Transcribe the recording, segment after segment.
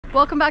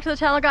Welcome back to the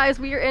channel,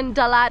 guys. We are in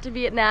Dalat,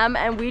 Vietnam,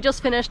 and we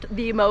just finished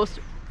the most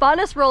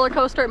funnest roller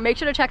coaster. Make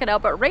sure to check it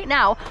out. But right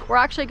now we're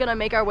actually gonna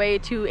make our way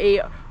to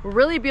a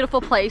really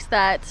beautiful place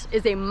that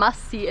is a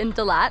must-see in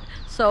Dalat.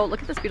 So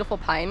look at this beautiful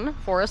pine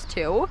forest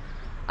too.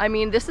 I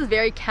mean, this is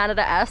very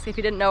Canada-esque. If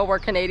you didn't know, we're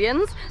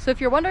Canadians. So if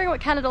you're wondering what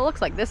Canada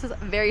looks like, this is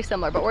very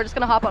similar. But we're just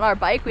gonna hop on our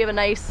bike. We have a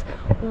nice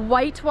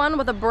white one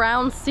with a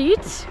brown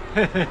seat.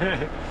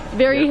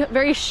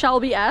 Very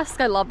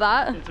Shelby-esque. I love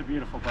that. It's a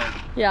beautiful bike.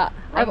 Yeah,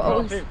 I've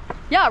always,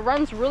 yeah, it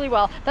runs really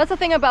well. That's the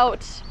thing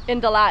about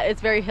in Dalat,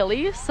 it's very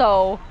hilly,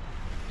 so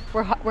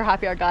we're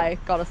happy our guy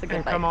got us a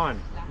good bike. Come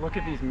on, look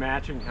at these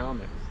matching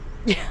helmets.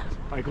 Yeah.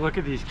 Like, look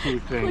at these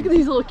cute things. Look at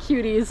these little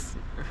cuties.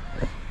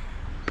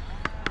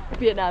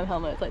 Vietnam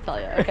helmets, I tell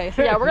you. Okay,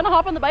 so yeah, we're gonna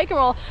hop on the bike and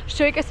we'll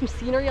show you guys some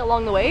scenery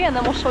along the way, and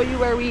then we'll show you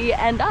where we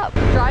end up.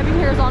 Driving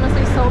here is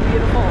honestly so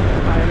beautiful.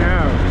 I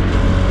know.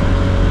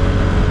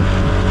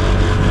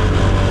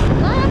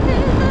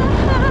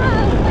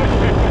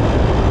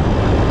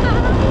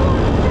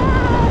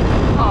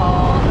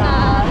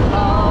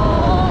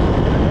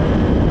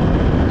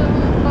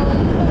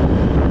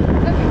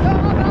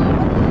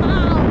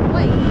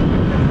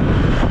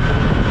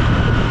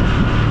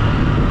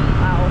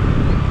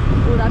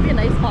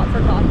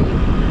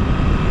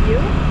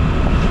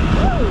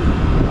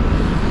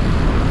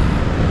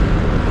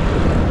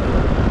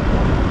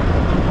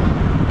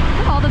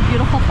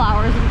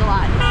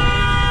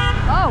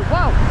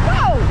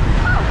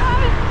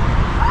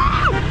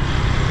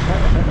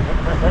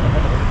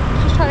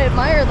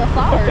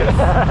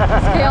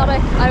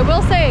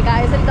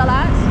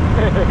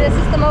 This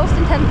is the most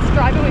intense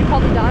driving we've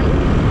probably done.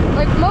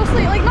 Like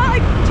mostly, like not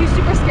like too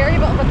super scary,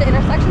 but with the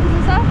intersections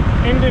and stuff.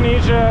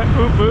 Indonesia,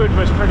 Ubud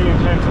was pretty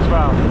intense as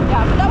well.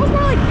 Yeah, but that was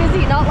more like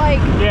busy, not like,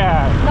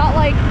 yeah, not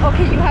like,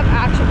 okay, you have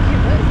action.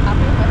 What is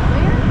happening with my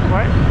helmet here?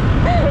 What?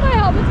 My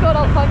helmet's going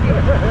all funky.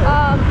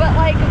 But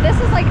like, this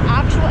is like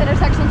actual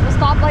intersections with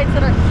stoplights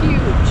that are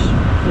huge.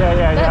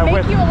 Yeah. That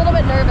make you a little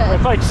bit nervous.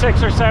 With like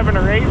 6 or 7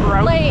 or 8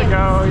 routes lanes to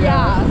go.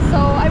 Yeah. So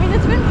I mean,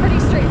 it's been pretty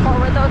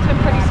straightforward though. It's been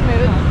pretty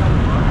smooth.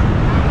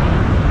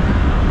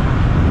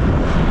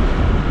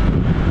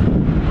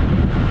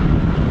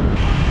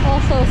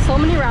 Also, so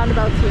many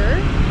roundabouts here.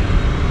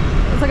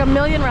 It's like a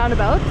million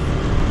roundabouts.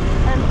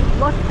 And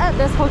look at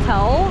this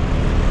hotel.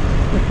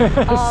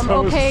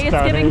 So okay,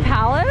 stunning. It's giving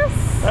palace.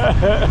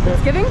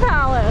 It's giving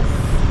palace.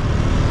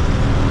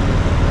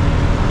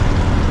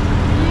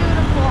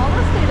 Beautiful. I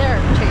want to stay there,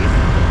 Chase.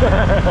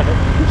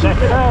 Check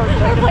it out.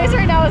 Our place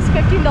right now is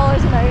 $15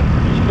 a night.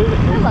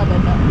 I love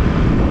it though.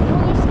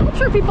 Oh, there's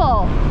sculpture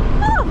people.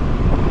 Oh,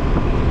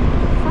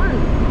 fun.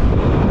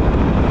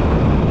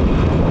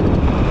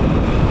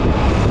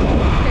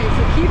 Okay,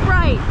 so keep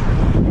right.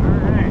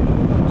 Alright.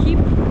 Keep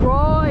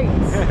right.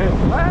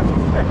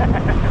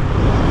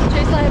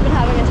 Chase and I have been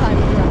having a time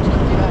with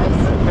directions, you guys.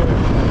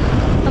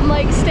 I'm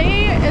like,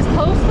 stay as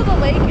close to the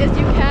lake as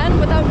you can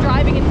without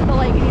driving into the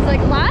lake. And he's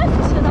like,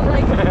 left? And I'm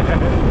like,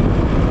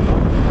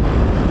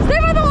 stay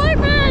by the lake,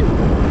 man!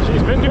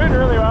 She's been doing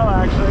really well,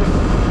 actually.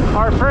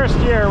 Our first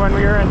year when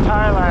we were in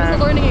Thailand. It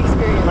was a learning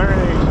experience.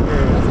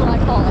 That's what I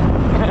call it.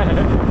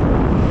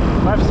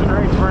 Lefts and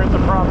rights weren't the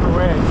proper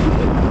way.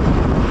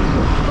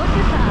 Look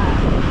at that.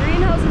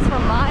 Greenhouses for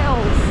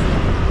miles.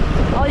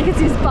 All you can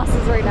see is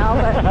buses right now,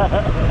 but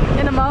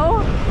in a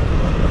mo.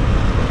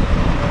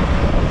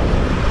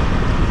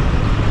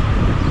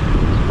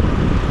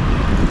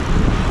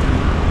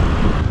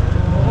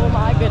 Oh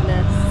my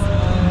goodness.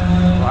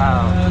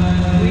 Wow.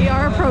 We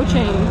are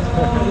approaching.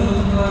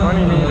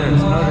 20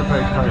 meters,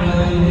 motorbike parking.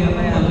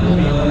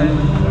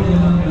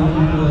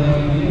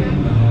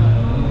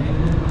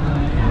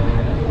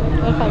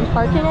 If I'm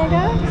parking, I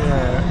guess?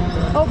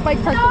 Yeah. Oh,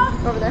 bike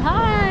parking. Over there.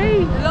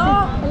 Hi.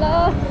 Hello.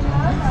 Hello.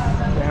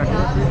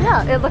 Down here.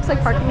 Yeah, it looks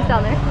like parking is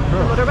down there.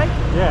 Cool. The motorbike?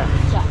 Yeah.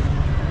 Yeah.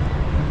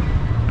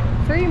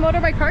 Free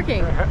motorbike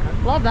parking.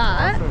 Love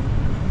that. Awesome.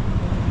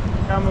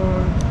 Come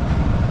on.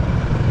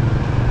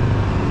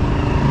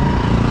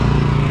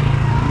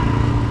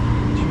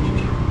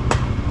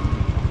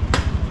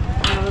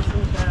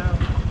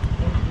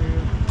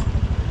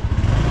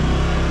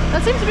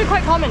 That seems to be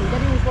quite common,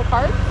 getting these little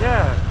cards.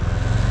 Yeah.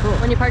 Cool.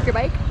 When you park your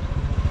bike.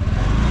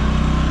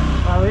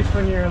 Well, at least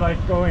when you're like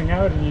going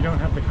out and you don't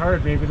have the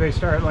card, maybe they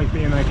start like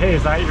being like, hey,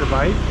 is that your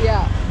bike?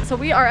 Yeah. So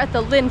we are at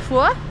the Linh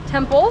Phuoc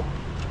temple,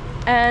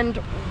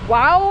 and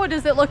wow,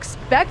 does it look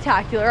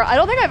spectacular. I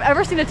don't think I've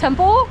ever seen a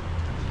temple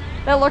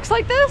that looks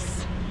like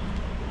this.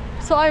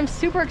 So I'm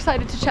super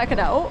excited to check it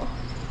out.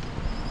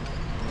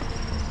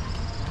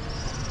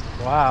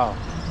 Wow.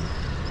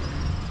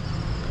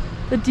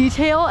 The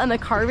detail and the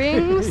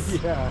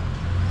carvings. Yeah.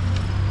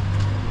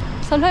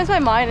 Sometimes my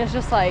mind is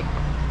just like,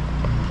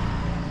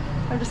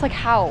 I'm just like,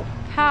 how?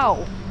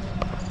 How?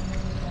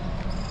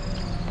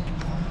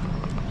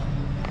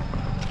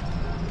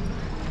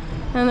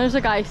 And there's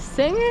a guy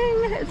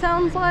singing, it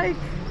sounds like.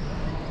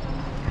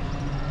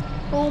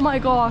 Oh my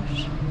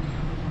gosh.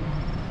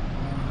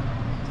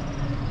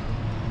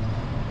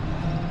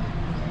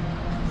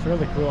 So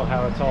really cool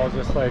how it's all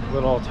just like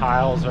little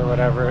tiles or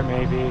whatever it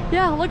may be.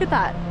 Yeah, look at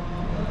that.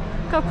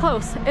 Look up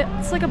close.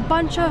 It's like a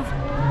bunch of,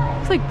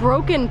 it's like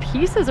broken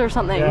pieces or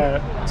something.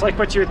 Yeah, it's like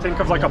what you would think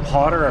of like a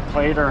pot or a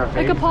plate or a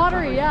vase. Like a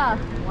pottery, yeah.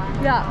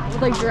 Yeah,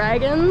 with like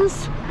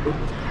dragons.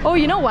 Oh,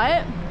 you know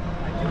what?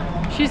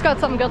 She's got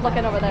something good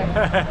looking over there.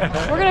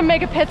 We're gonna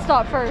make a pit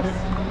stop first.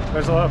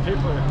 There's a lot of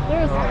people.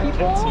 There's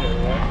people. Kids here,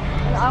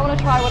 yeah. And I want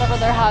to try whatever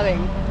they're having.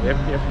 Yep.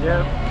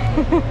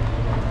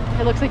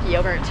 It looks like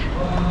yogurt.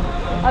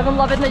 I've been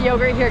loving the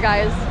yogurt here,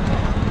 guys.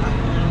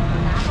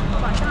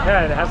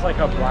 Yeah, it has like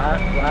a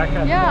black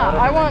at Yeah, the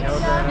I want.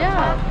 yogurt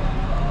Yeah,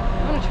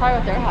 I'm gonna try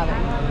what they're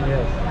having.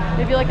 Yes.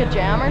 Maybe like a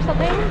jam or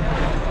something.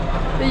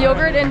 The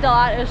yogurt in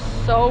Dalat is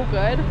so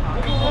good.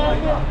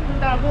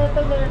 I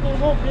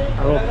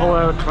will pull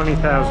out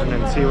 20,000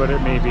 and see what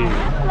it may be.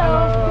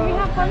 Hello, can we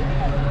have one?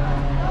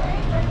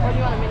 Or do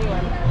you want a mini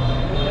one?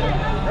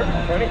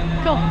 20?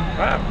 Cool.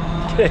 Wow.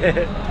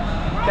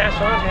 Cash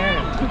on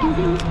hand.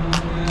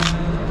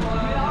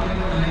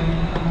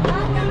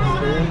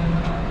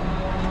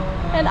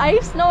 And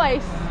ice? No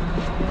ice.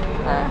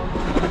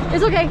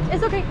 It's okay.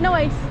 It's okay. No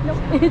ice. No,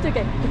 it's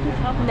okay.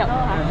 No.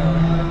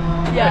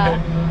 Yeah.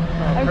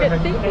 I'm good.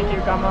 Thank you. Thank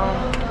you. Come on.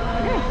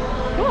 Okay.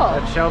 Cool.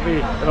 That Shelby.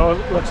 It all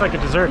looks like a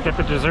dessert. Get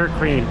the dessert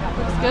queen.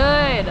 Looks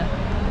good.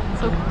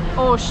 So,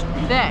 oh,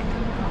 thick.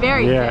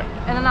 Very thick.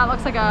 And then that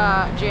looks like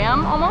a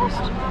jam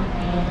almost.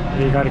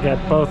 You got to get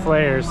both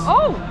layers.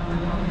 Oh,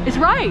 it's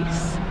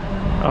rice.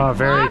 Oh,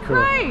 very Black cool.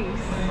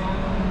 rice.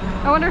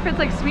 I wonder if it's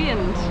like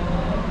sweetened.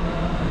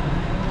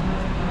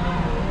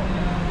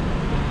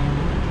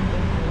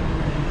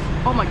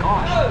 Oh my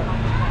gosh.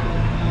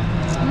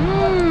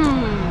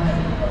 Mmm.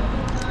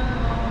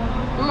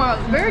 Oh my god,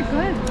 it's very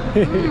good.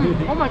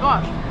 Oh my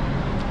gosh.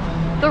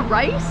 The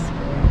rice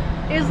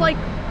is like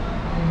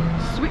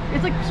sweet.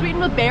 It's like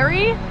sweetened with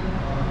berry.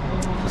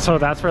 So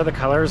that's where the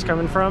color is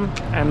coming from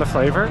and the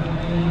flavor?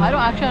 I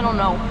don't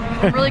know.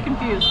 I'm really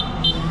confused.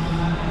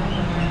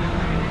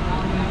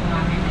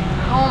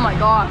 Oh my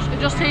gosh. It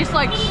just tastes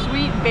like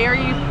sweet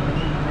berry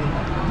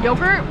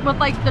yogurt with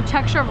like the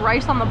texture of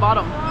rice on the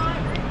bottom.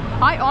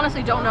 I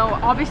honestly don't know.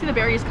 Obviously the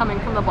berry is coming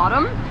from the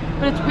bottom,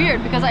 but it's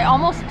weird because I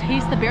almost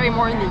taste the berry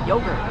more in the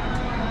yogurt.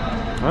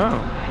 Oh.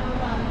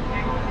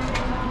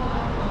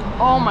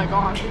 Oh my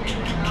gosh.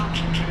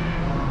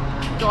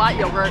 Dalat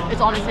yogurt is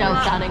honestly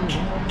outstanding.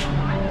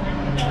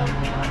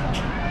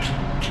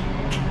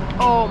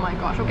 Oh my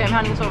gosh. Okay, I'm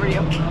handing this over to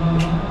you.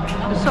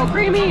 It's so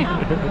creamy.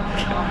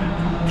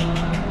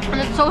 And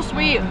it's so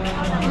sweet.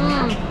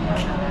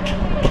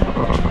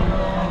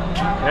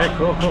 Okay,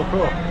 cool.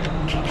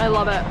 I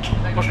love it.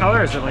 What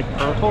color is it? Like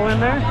purple in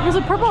there? There's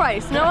a purple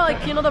rice. You know,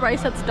 like, you know the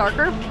rice that's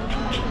darker?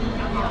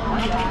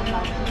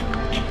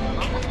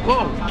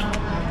 Whoa.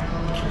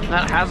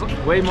 That has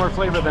way more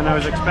flavor than I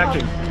was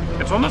expecting.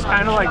 It's almost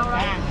kind of like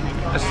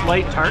a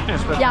slight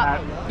tartness with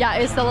that. Yeah,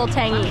 it's a little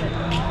tangy.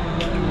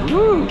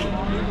 Woo.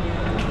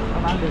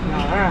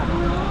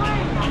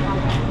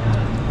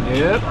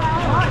 Yep.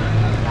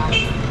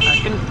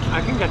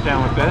 I can get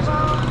down with this.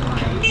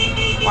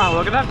 Wow,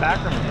 look at that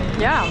background.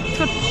 Yeah, let's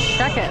go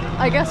check it.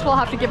 I guess we'll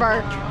have to give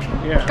our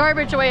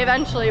garbage away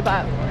eventually,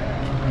 but...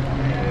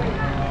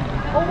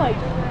 Oh my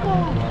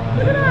god,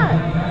 look at that!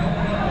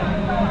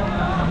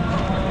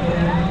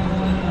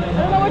 I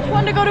don't know which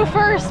one to go to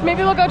first.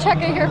 Maybe we'll go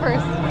check it here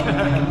first.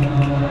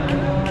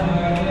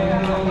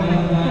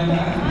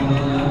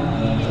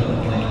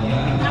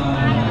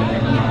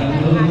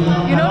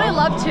 You know what I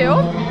love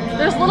too?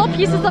 There's little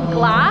pieces of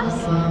glass,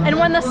 and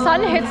when the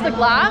sun hits the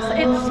glass,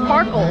 it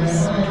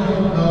sparkles.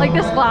 Like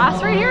this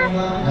glass right here. So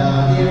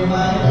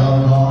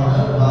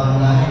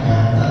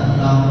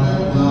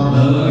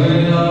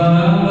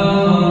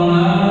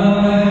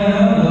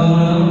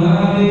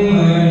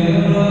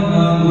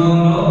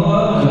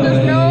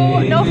there's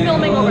no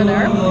filming over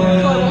there, so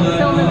I won't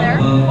film in there.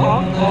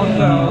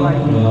 Also, like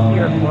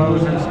your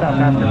clothes and stuff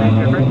have to be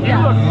different. You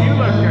look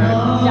good.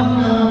 Yeah.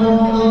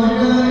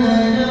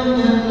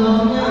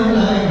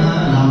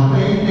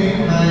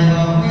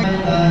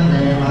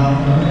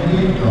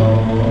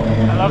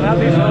 I love how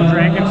these little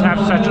dragons have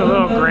such a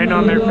little grin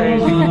on their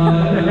face.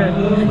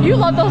 You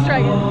love those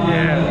dragons.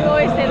 Yeah. You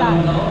always say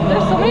that.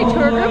 There's so many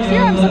tour groups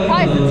here. I'm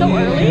surprised it's so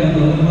early.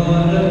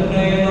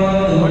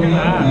 Look at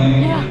that.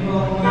 Yeah.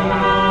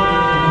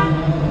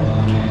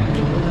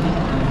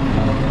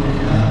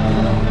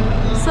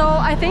 So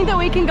I think that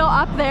we can go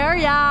up there.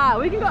 Yeah,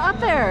 we can go up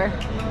there.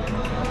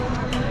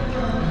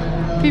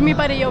 Feed me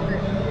by the yogurt.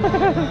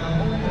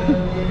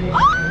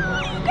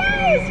 Oh, you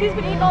guys! He's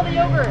been eating all the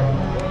yogurt.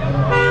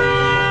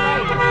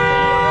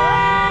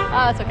 Oh,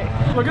 that's okay.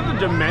 Look at the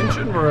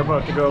dimension we're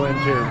about to go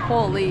into.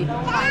 Holy.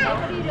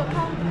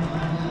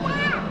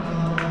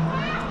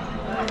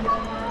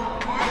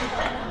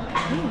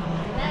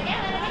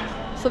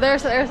 So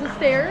there's the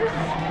stairs.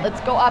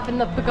 Let's go up in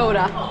the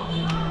pagoda.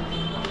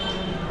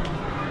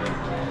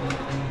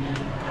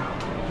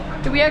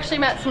 We actually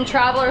met some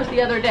travelers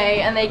the other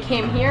day and they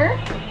came here.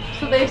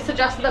 So they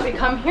suggested that we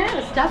come here and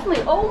it's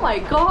definitely, oh my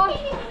god.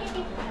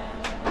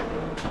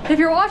 If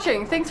you're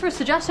watching, thanks for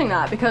suggesting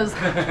that because...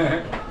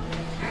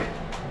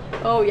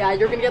 Oh yeah,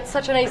 you're gonna get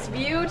such a nice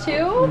view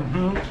too.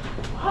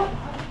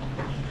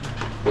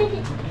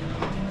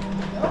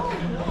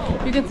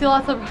 You can see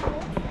lots of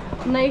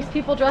nice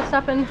people dressed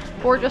up in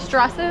gorgeous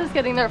dresses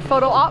getting their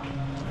photo op.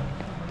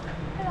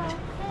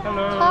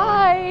 Hello.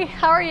 Hi,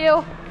 how are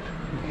you?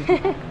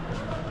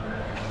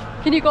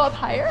 Can you go up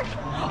higher?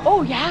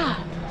 Oh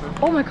yeah.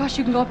 Oh my gosh,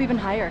 you can go up even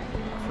higher.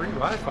 Free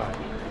Wi-Fi.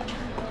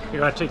 You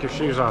gotta take your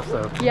shoes off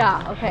though.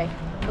 Yeah, okay.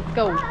 Let's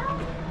go.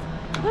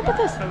 Look at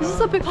this. This is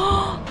a big,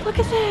 oh, look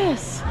at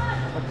this.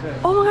 What's this?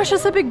 Oh my gosh,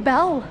 that's a big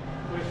bell.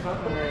 There's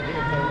something right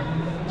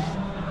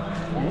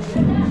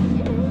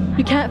here.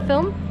 You can't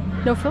film?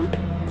 No film?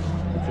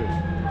 What's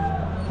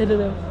I don't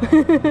know.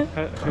 this?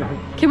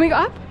 Can we go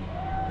up?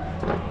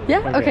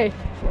 Yeah? Okay.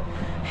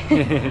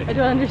 Okay. I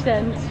don't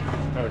understand.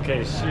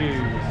 Okay,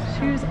 shoes.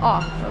 Shoes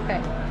off.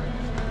 Okay.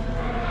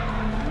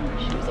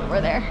 Shoes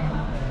over there.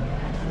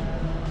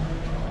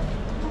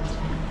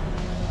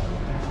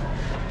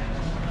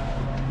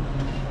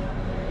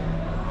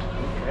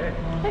 Okay.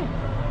 Hey.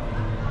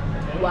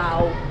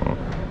 Wow.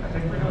 I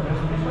think we go this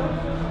way.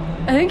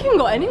 I think you can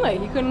go anyway.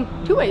 You can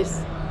two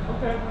ways.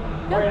 Okay.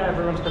 Oh yeah,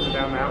 everyone's coming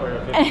down that way.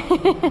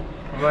 Okay.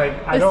 Like,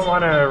 I don't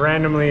want to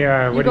randomly,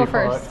 You go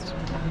first.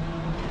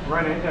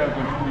 Run into a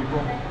bunch of people.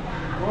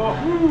 Whoa.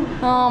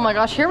 Oh my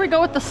gosh, here we go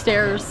with the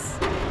stairs.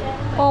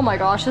 Oh my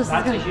gosh, this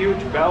That's is a gonna...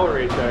 huge bell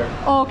right there.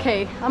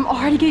 Okay, I'm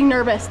already getting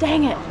nervous.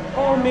 Dang it.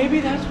 Oh, maybe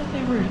that's what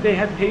they were. They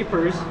had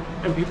papers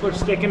and people are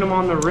sticking them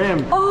on the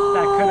rim. Oh.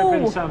 That could have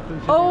been something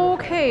to do.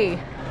 Okay.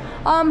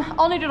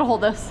 I'll need you to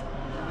hold this.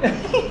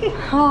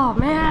 Oh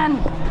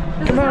man.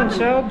 This Come on, has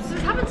Shelbs.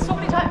 This happened so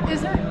many times.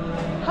 Is there?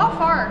 How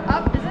far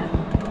up is it?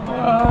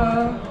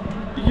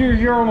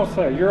 You're almost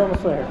there. You're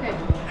almost there. Okay.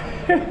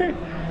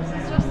 This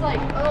is just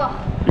like, ugh.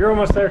 You're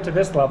almost there to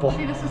this level.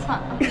 See, this is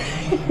fun.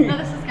 Okay. No,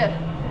 this is good.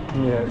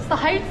 Yeah. It's the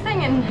height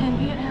thing in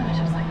Vietnam. It's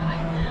just like,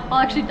 well,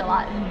 actually,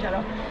 dalat in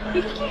general.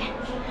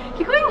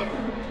 Keep going.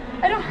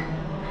 I don't.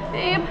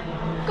 Babe,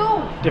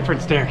 go.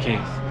 Different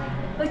staircase.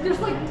 Like there's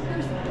two ways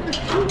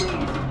to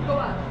go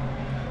up.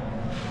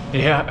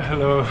 Yeah.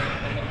 Hello.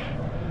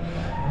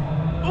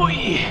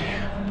 Oi.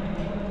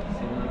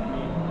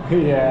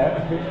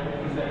 Yeah.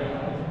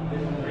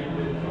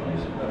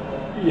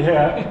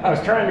 Yeah. I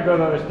was trying to go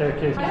the other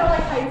staircase. I don't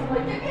like heights. I'm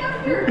like, get me out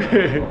of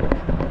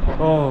here.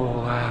 Oh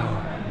wow.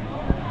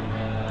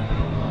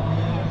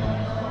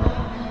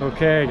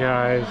 Okay,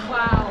 guys.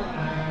 Wow.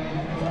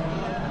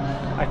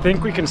 I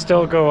think we can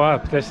still go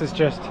up. This is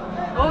just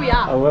Oh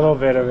yeah. a little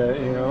bit of it,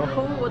 you know?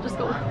 Oh, we'll just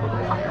go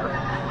higher.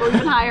 Go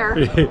even higher.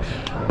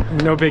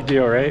 No big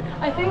deal, right?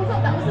 I think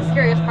that was the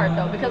scariest part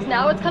though, because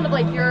now it's kind of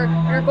like you're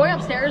going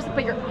upstairs,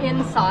 but you're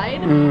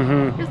inside.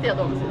 Mm-hmm. Here's the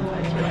other one's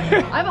inside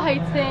too. I have a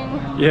heights thing.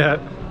 Yeah.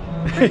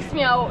 Freaks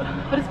me out,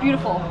 but it's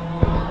beautiful.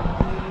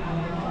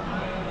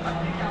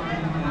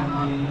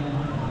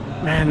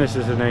 Man, this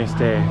is a nice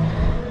day.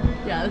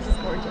 Yeah, this is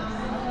gorgeous.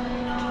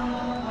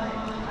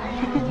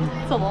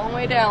 It's a long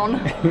way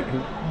down.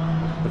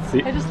 Let's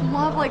see. I just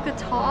love like the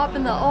top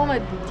and the my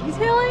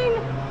detailing.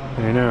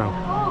 I know.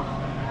 Oh,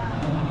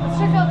 let's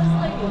check out this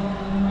lady.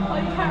 Oh,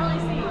 you can't really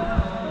see.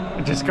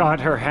 I just got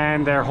her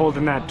hand there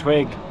holding that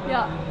twig.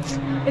 Yeah.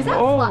 Is that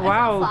Oh, wow.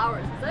 wow. Is that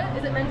flowers?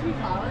 Is it meant to be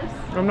flowers?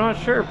 I'm not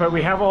sure, but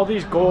we have all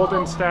these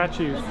golden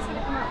statues. This is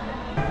gonna come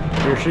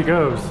out. Here she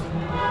goes.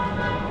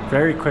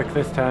 Very quick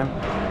this time.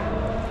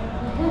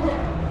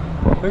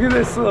 Look at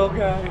this little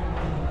guy.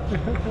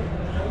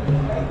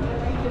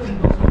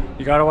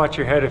 You gotta watch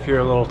your head if you're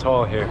a little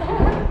tall here.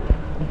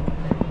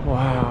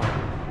 Wow.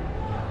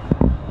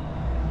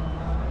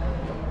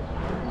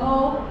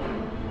 Oh,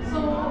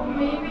 so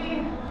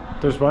maybe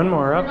There's one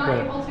more you're up not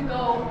there. able to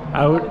go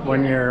Out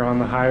when you're on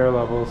the higher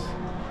levels.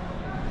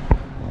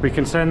 We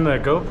can send the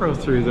GoPro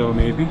through though,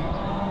 maybe.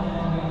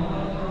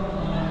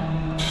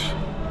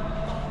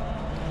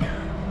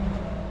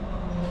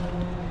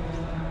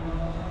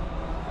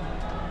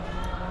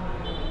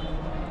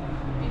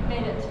 We've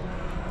made it.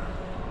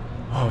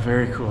 Oh,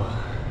 very cool.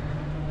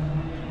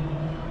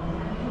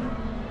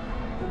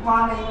 Good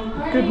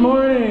morning. Good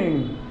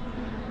morning.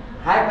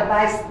 Have a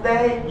nice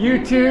day.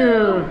 You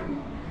too.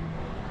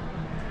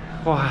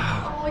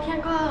 Wow. Oh, I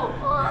can't go out.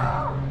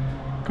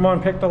 Oh. Come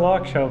on, pick the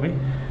lock, Shelby.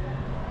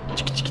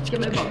 Get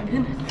my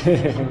button.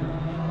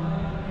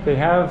 They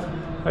have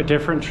a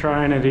different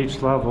shrine at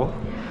each level.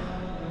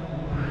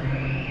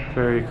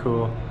 Very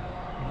cool.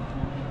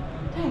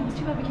 Dang, it's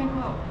too bad we can't go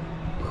out.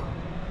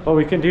 Well,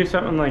 we can do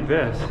something like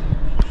this.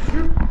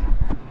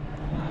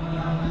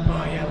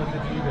 Oh yeah, look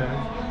at you guys.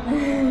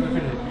 Look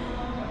at it.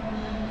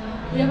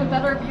 We have a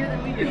better view than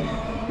we do.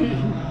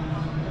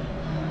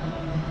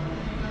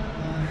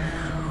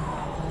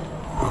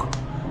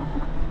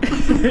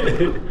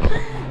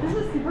 This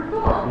is super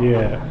cool.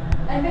 Yeah.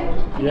 I think,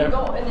 can you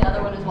go in the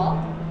other one as well?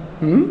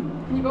 Hmm?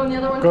 Can you go in the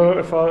other one Go,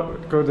 too? follow,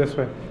 go this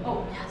way.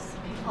 Oh, yes.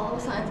 Okay, follow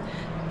the signs.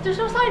 There's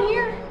no sign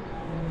here.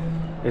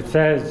 It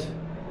says,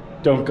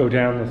 don't go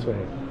down this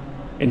way.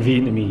 in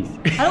Vietnamese.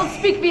 I don't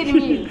speak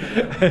Vietnamese.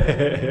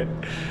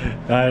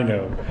 I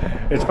know.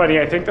 It's funny,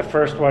 I think the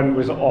first one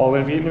was all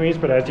in Vietnamese,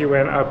 but as you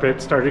went up,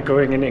 it started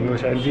going in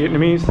English and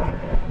Vietnamese.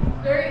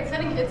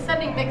 It's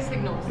sending mixed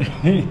signals.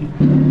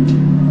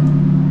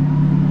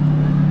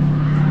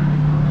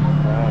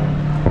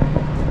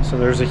 Wow. So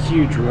there's a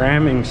huge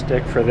ramming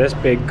stick for this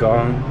big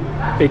gong,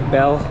 big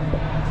bell.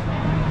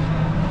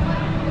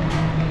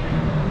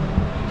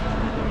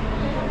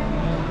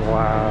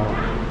 Wow.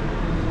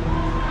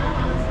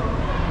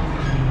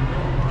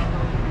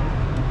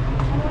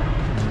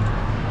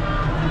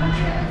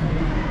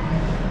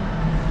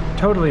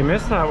 Totally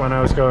missed that when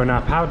I was going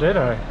up. How did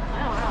I?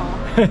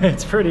 I don't know.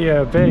 It's pretty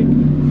big.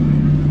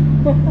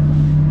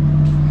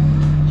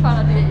 Try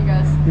not to get you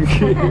guys.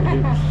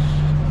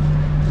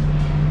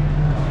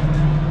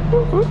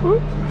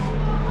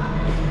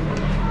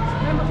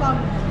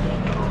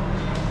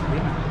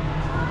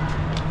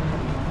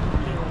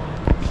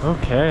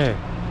 Okay.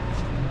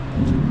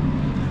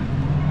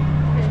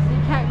 Okay, so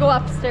you can't go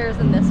upstairs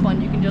in this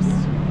one. You can just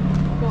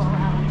go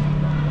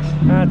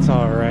around. That's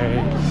all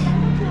right.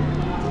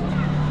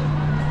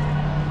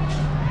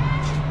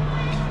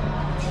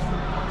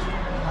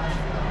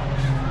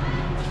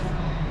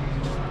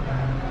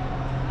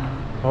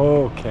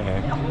 Okay.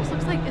 It almost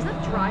looks like, is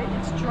that dried?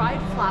 It's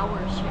dried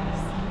flowers,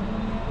 Chase.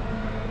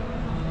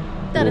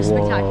 That is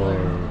spectacular.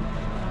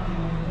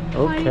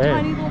 Okay. Tiny,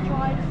 tiny little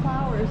dried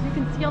flowers. You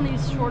can see on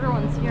these shorter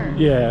ones here.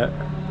 Yeah.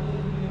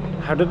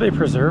 How did they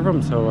preserve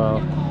them so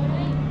well?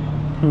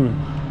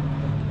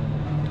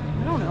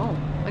 I don't know.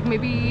 Like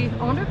maybe,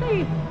 I wonder if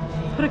they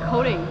put a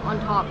coating on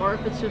top or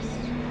if it's just,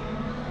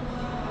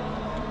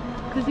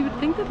 because you would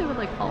think that they would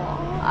like fall off.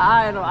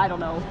 I don't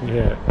know.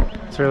 Yeah.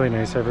 It's really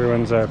nice.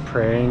 Everyone's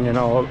praying in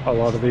a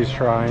lot of these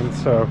shrines,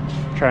 so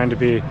trying to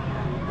be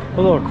a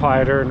little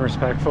quieter and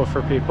respectful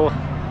for people.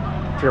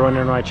 If you're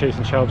wondering why Chase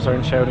and Shelbs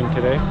aren't shouting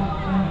today.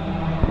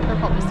 They're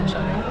probably still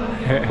shouting.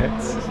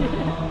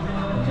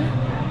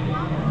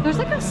 There's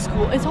like a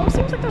school, it almost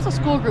seems like there's a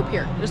school group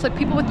here. There's like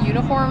people with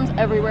uniforms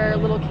everywhere,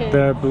 little kids.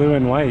 The blue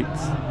and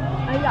whites.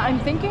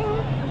 I'm thinking,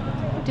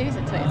 what day is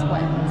it today? It's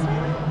Wednesday?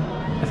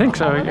 I think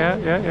so,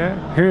 yeah.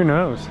 Who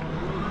knows?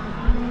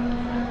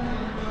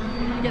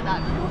 Get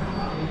that.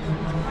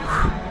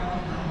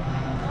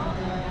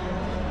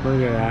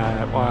 Look at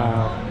that,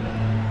 wow.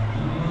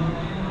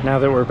 Now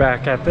that we're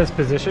back at this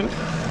position,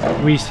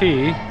 we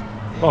see,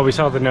 well, we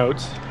saw the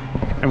notes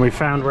and we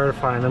found where to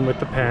find them with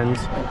the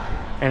pens,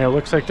 and it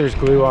looks like there's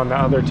glue on the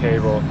other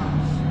table.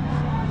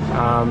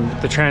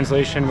 The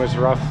translation was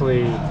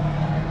roughly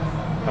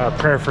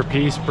prayer for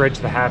peace, bridge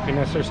the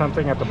happiness or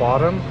something at the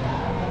bottom.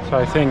 So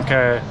I think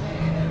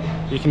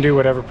you can do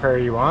whatever prayer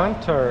you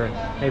want, or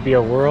maybe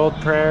a world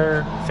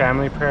prayer,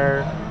 family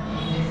prayer,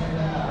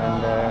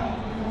 and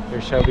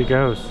there shall be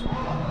goes.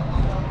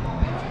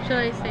 Should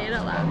I say it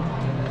out loud?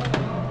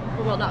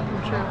 Or will that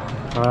come true?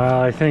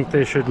 I think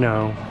they should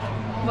know.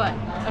 What?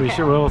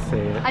 Okay. We'll say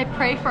it. I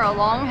pray for a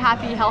long,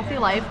 happy, healthy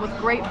life with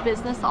great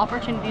business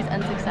opportunities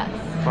and success.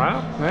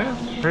 Wow, yeah,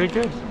 pretty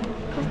good.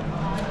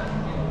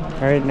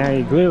 All right, now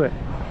you glue it.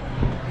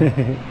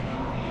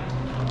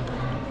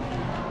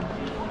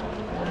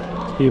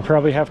 You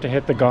probably have to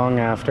hit the gong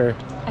after.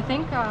 I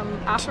think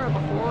after or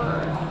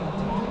before,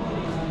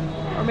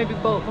 or maybe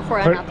both, before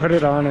and after. Put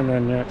it on and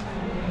then, yeah.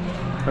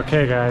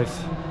 Okay,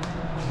 guys.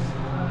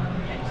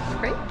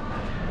 Great.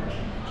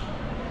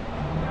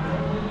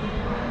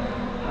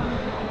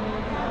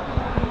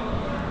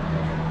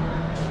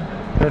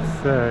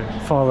 Let's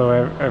follow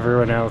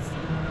everyone else.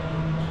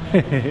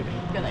 Good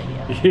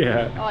idea.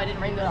 Yeah. Oh, I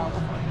didn't ring that off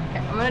before. Okay,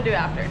 I'm gonna do it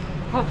after.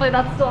 Hopefully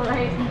that's still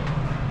right.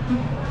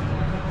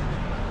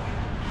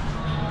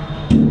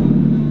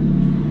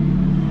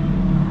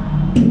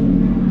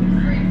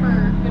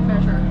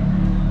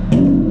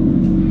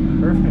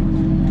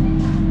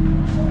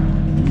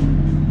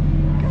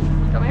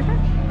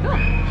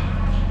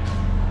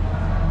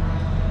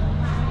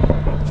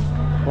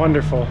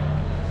 Wonderful,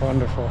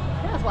 wonderful.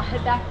 Yeah, so we'll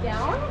head back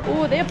down.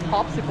 Oh, they have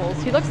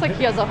popsicles. He looks like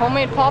he has a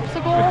homemade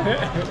popsicle.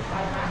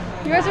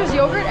 You guys, there's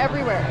yogurt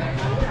everywhere.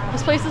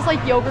 This place is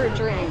like yogurt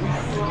dreams.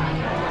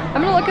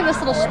 I'm gonna look in this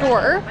little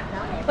store.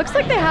 Looks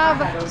like they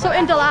have, so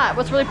in Dalat,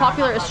 what's really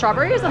popular is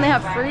strawberries, and they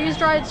have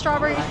freeze-dried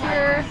strawberries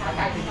here.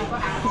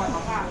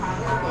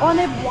 Oh, and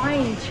they have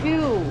wine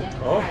too.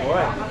 Oh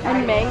boy.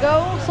 And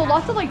mango. So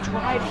lots of like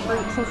dried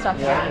fruits and stuff.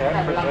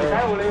 Yeah, for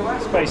sure.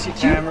 Spicy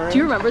tamarind. Do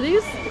you remember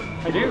these?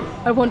 I do.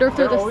 I wonder if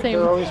they're the same.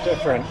 They're always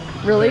different.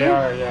 Really? They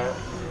are, yeah.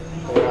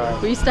 They are.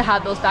 We used to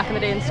have those back in the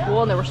day in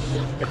school, and they were.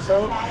 It's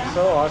so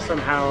awesome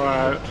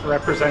how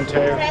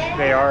representative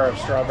they are of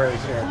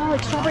strawberries here. Oh,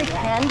 like strawberry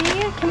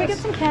candy? Can we get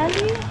some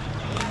candy?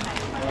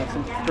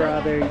 Some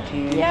strawberry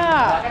candy.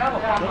 Yeah.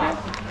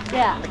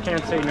 Yeah. I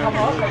can't say no.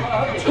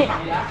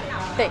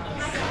 Thanks.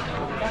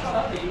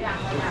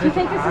 Do you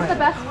think this is the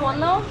best one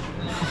though?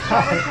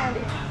 Strawberry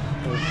candy.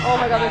 Oh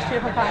my god, there's 2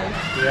 different kinds.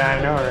 Yeah,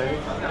 I know, right?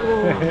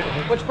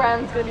 Ooh, which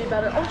brand's gonna be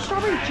better? Oh,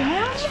 strawberry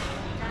jam?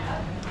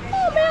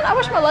 Oh man, I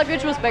wish my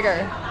luggage was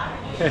bigger.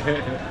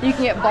 You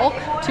can get bulk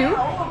too.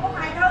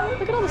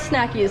 Look at all the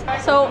snackies.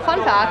 So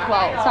fun fact,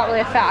 well, it's not really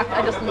a fact,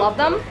 I just love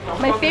them.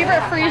 My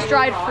favorite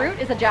freeze-dried fruit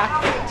is a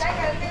jackfruit.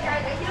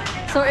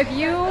 So if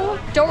you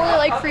don't really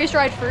like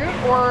freeze-dried fruit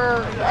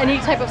or any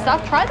type of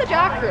stuff, try the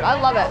jackfruit. I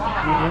love it.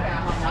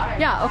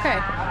 Yeah, okay.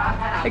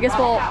 I guess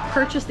we'll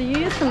purchase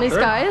these from these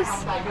guys.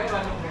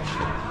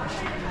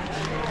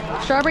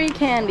 Strawberry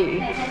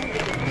candy.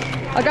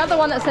 I got the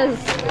one that says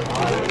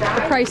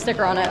the price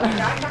sticker on it.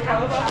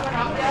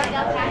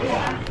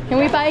 Can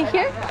we buy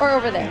here or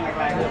over there?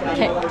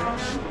 Okay.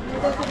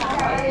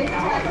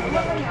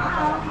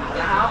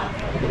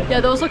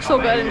 Yeah, those look so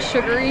good and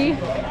sugary.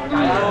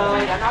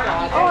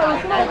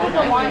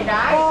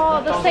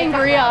 Oh, the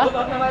sangria.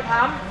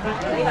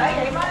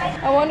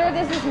 I wonder if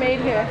this is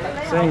made here.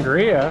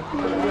 Sangria?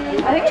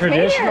 I think it's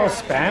Traditional made here.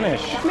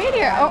 Spanish. It's made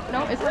here. Oh,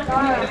 no, is it?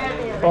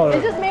 Oh,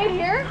 Is this made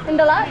here in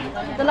Dalat?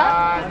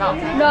 Dalat? No.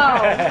 No.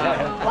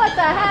 What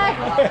the heck?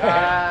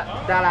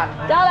 Dalat.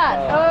 Dalat.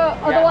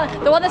 Oh,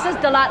 the one that says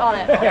Dalat on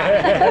it.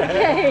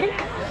 Okay.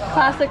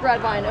 Classic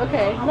red wine.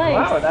 Okay, nice.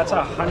 Wow, that's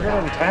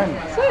 110.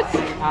 Sweet.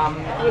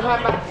 You have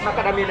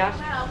macadamia.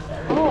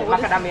 Oh, what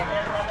is Macadamia.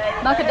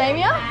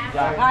 macadamia?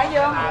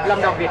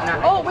 Lâm đồng Việt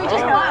Nam. Oh, we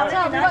just bought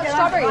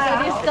strawberries.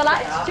 Are these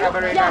Dalat too?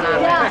 Strawberry Yeah,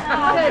 Dalat. yeah.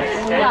 Good.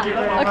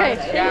 Yeah. Okay,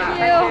 thank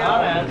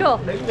you. Cool.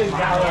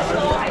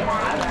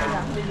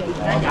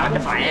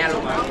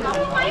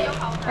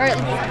 Alright,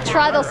 let's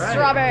try those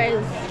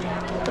strawberries.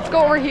 Let's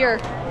go over here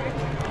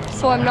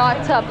so I'm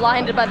not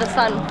blinded by the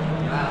sun.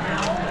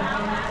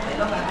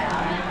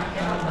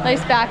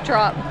 Nice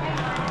backdrop.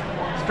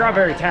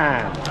 Strawberry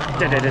time.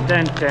 Dun, dun, dun,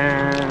 dun,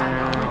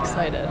 dun.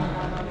 Excited.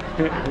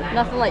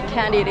 Nothing like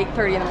candy at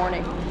 8:30 in the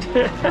morning.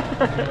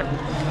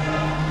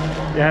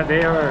 Yeah,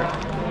 they are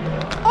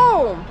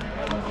Oh!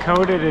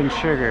 coated in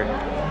sugar.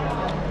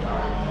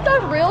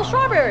 That's real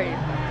strawberry.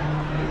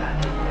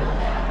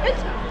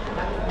 It's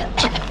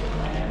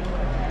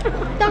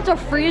that's a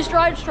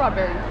freeze-dried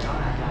strawberry.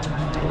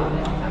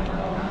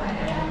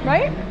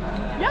 Right?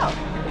 Yeah.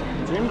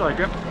 Seems like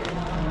it.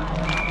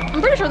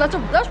 I'm pretty sure that's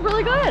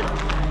really good.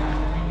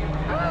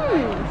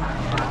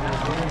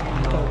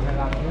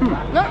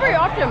 Not very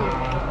often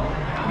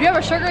do you have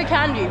a sugary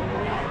candy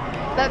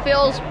that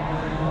feels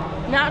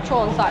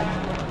natural inside.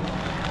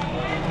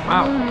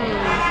 Wow.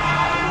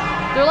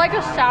 They're like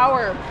a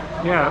sour.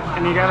 Yeah,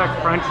 and you got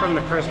a crunch from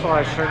the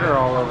crystallized sugar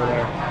all over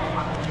there.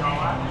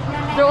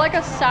 They're like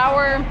a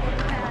sour,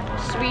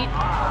 sweet,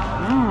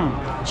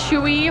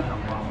 chewy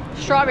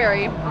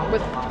strawberry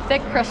with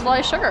thick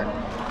crystallized sugar.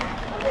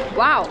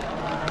 Wow.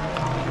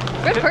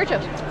 Good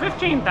purchase.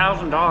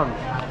 $15,000.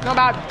 Not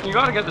bad. You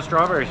gotta get the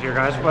strawberries here,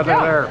 guys, whether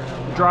Yeah. they're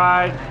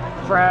dried,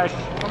 fresh.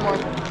 One more.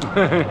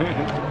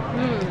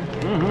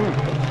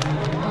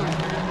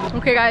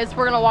 Okay guys,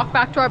 we're gonna walk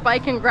back to our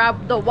bike and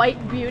grab the white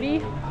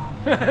beauty.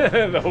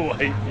 The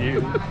white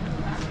beauty.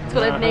 That's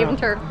what I've named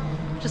her.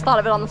 Just thought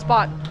of it on the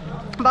spot.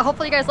 But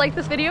hopefully you guys liked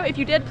this video. If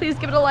you did, please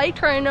give it a like,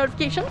 turn on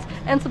notifications,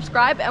 and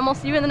subscribe, and we'll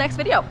see you in the next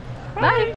video. Bye.